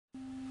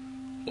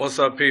What's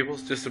up, people?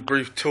 Just a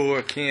brief tour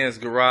of Ken's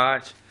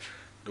garage.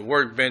 The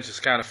workbench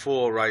is kind of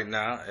full right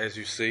now, as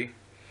you see.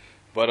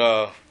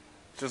 But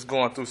just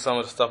going through some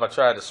of the stuff I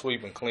tried to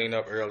sweep and clean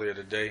up earlier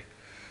today.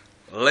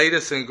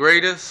 Latest and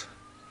greatest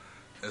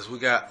is we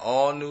got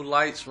all new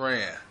lights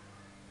ran.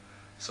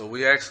 So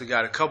we actually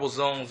got a couple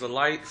zones of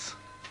lights.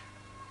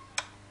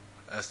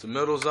 That's the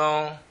middle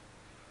zone.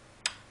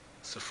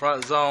 It's the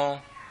front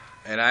zone.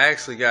 And I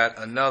actually got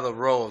another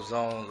row of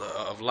zones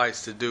of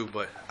lights to do,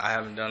 but I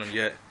haven't done them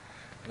yet.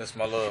 That's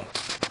my little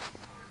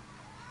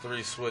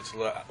 3-switch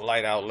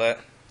light outlet.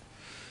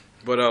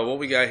 But what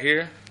we got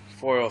here,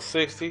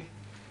 4060,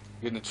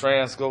 getting the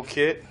Transgo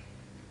kit.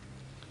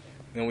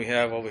 Then we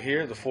have over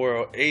here the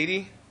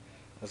 4080.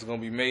 That's going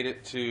to be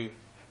mated to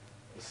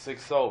the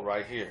 6.0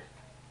 right here,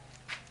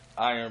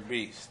 Iron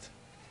Beast.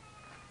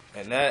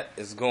 And that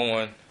is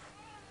going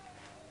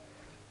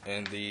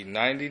in the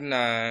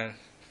 99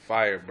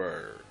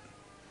 Firebird.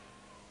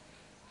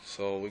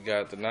 So we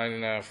got the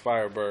 99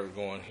 Firebird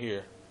going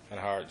here. Kind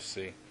of hard to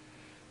see.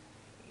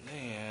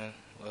 Then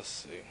let's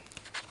see.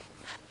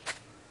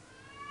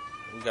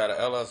 We got an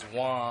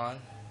LS1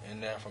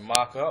 in there for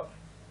mock-up,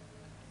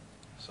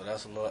 so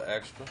that's a little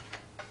extra.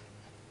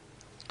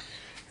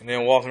 And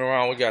then walking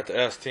around, we got the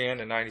S10,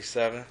 the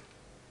 97.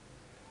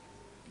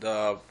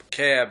 The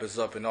cab is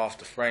up and off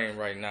the frame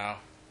right now,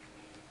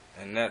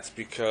 and that's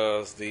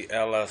because the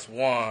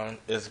LS1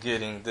 is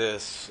getting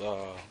this.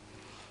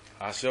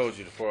 I showed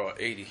you the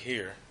 4080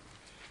 here,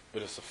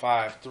 but it's a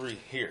 5.3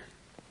 here.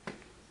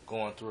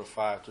 Going through a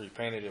 5.3,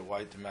 painted it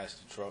white to match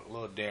the truck. A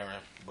little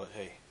daring, but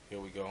hey, here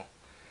we go.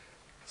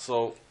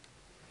 So,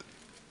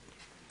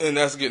 and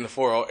that's getting the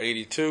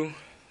 4082.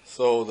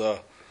 So the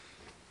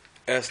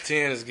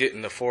S10 is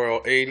getting the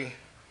 4080.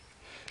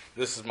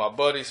 This is my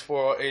buddy's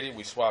 4080.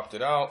 We swapped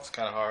it out. It's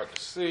kind of hard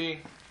to see.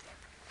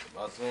 If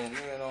I zoom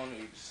in on it,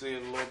 you can see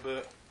it a little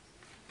bit.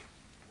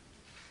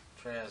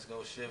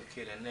 Transgo shift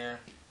kit in there.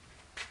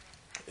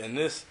 And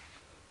this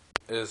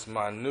is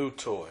my new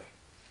toy.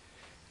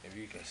 If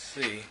you can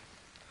see,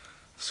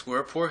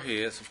 square port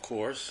heads, of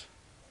course,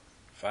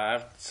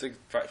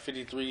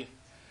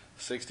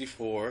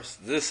 5364s.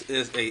 This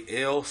is a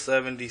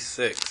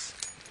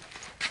L76.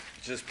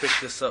 Just picked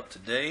this up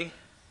today.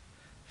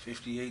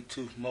 58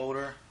 tooth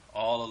motor,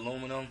 all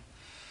aluminum.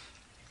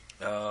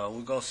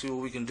 We're gonna see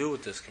what we can do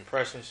with this.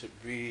 Compression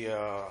should be,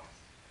 I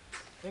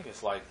think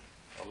it's like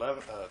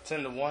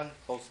 10 to 1,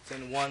 close to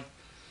 10 to 1.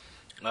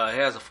 It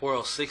has a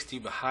 4060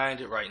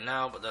 behind it right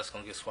now, but that's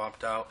gonna get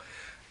swapped out.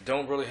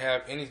 Don't really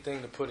have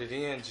anything to put it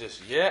in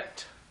just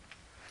yet,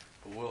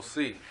 but we'll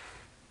see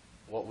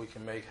what we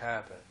can make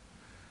happen.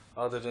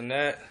 Other than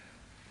that,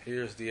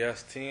 here's the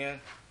S10.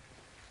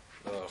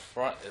 The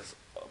front is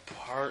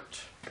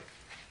apart,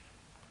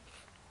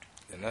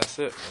 and that's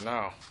it for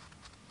now.